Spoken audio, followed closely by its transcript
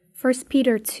1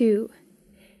 Peter 2.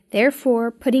 Therefore,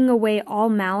 putting away all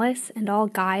malice and all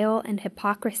guile and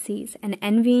hypocrisies and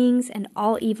envyings and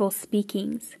all evil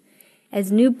speakings,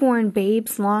 as newborn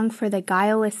babes long for the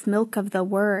guileless milk of the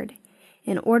word,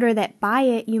 in order that by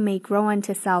it you may grow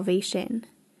unto salvation,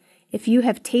 if you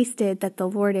have tasted that the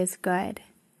Lord is good.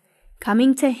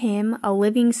 Coming to him, a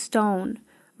living stone,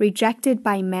 rejected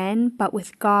by men, but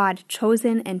with God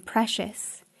chosen and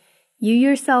precious. You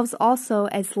yourselves also,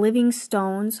 as living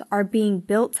stones, are being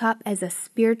built up as a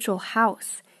spiritual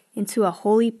house into a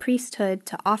holy priesthood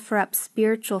to offer up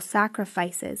spiritual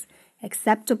sacrifices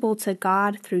acceptable to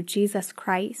God through Jesus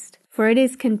Christ. For it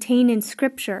is contained in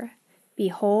Scripture,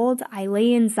 Behold, I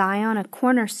lay in Zion a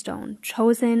cornerstone,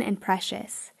 chosen and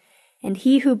precious, and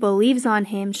he who believes on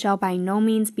him shall by no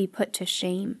means be put to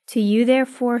shame. To you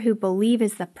therefore who believe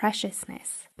is the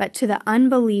preciousness, but to the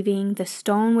unbelieving the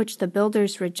stone which the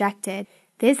builders rejected,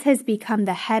 this has become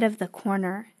the head of the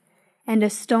corner, and a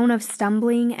stone of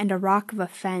stumbling and a rock of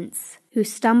offense, who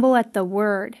stumble at the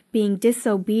word, being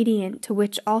disobedient, to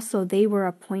which also they were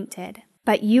appointed.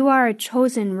 But you are a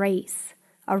chosen race,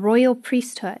 a royal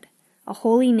priesthood, a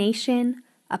holy nation,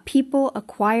 a people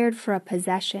acquired for a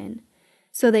possession,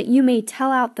 so that you may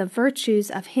tell out the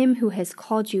virtues of him who has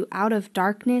called you out of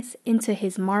darkness into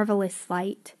his marvelous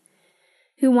light,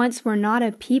 who once were not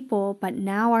a people, but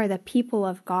now are the people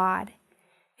of God,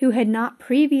 who had not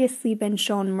previously been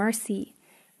shown mercy,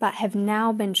 but have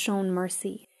now been shown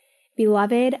mercy.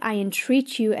 Beloved, I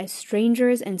entreat you as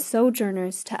strangers and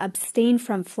sojourners to abstain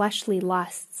from fleshly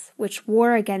lusts, which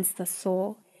war against the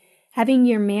soul, having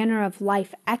your manner of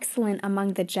life excellent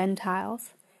among the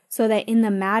Gentiles, so that in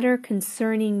the matter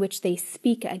concerning which they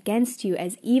speak against you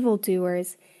as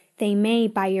evildoers, they may,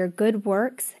 by your good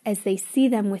works, as they see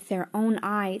them with their own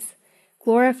eyes,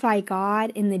 glorify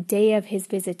God in the day of his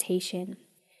visitation.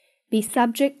 Be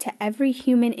subject to every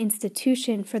human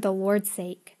institution for the Lord's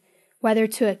sake, whether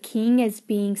to a king as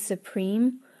being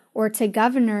supreme, or to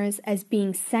governors as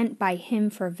being sent by him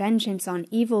for vengeance on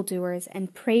evildoers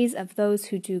and praise of those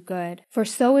who do good. For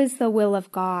so is the will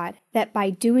of God, that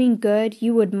by doing good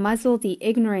you would muzzle the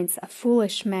ignorance of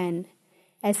foolish men,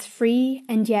 as free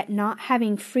and yet not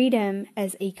having freedom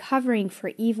as a covering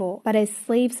for evil, but as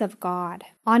slaves of God.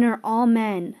 Honor all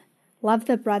men, love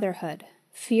the brotherhood,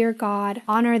 fear God,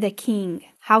 honor the king.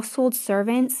 Household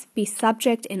servants, be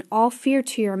subject in all fear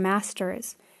to your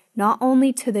masters, not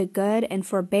only to the good and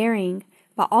forbearing,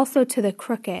 but also to the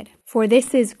crooked. For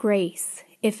this is grace,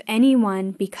 if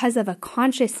anyone, because of a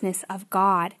consciousness of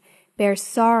God, bears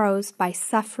sorrows by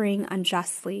suffering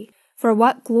unjustly. For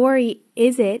what glory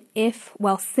is it if,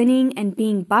 while sinning and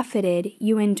being buffeted,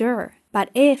 you endure? But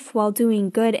if, while doing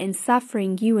good and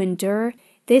suffering, you endure,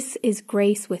 this is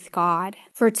grace with God.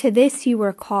 For to this you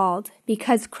were called,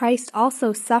 because Christ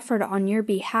also suffered on your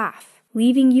behalf,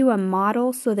 leaving you a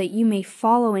model so that you may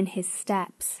follow in his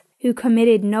steps, who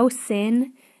committed no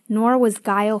sin, nor was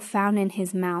guile found in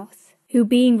his mouth, who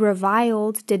being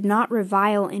reviled did not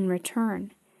revile in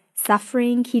return.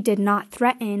 Suffering he did not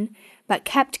threaten, but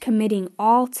kept committing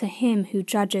all to him who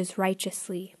judges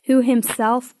righteously, who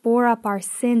himself bore up our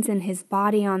sins in his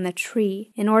body on the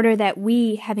tree, in order that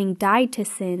we, having died to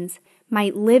sins,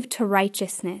 might live to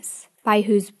righteousness, by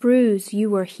whose bruise you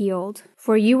were healed.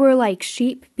 For you were like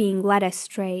sheep being led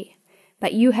astray,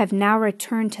 but you have now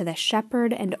returned to the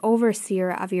shepherd and overseer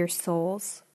of your souls.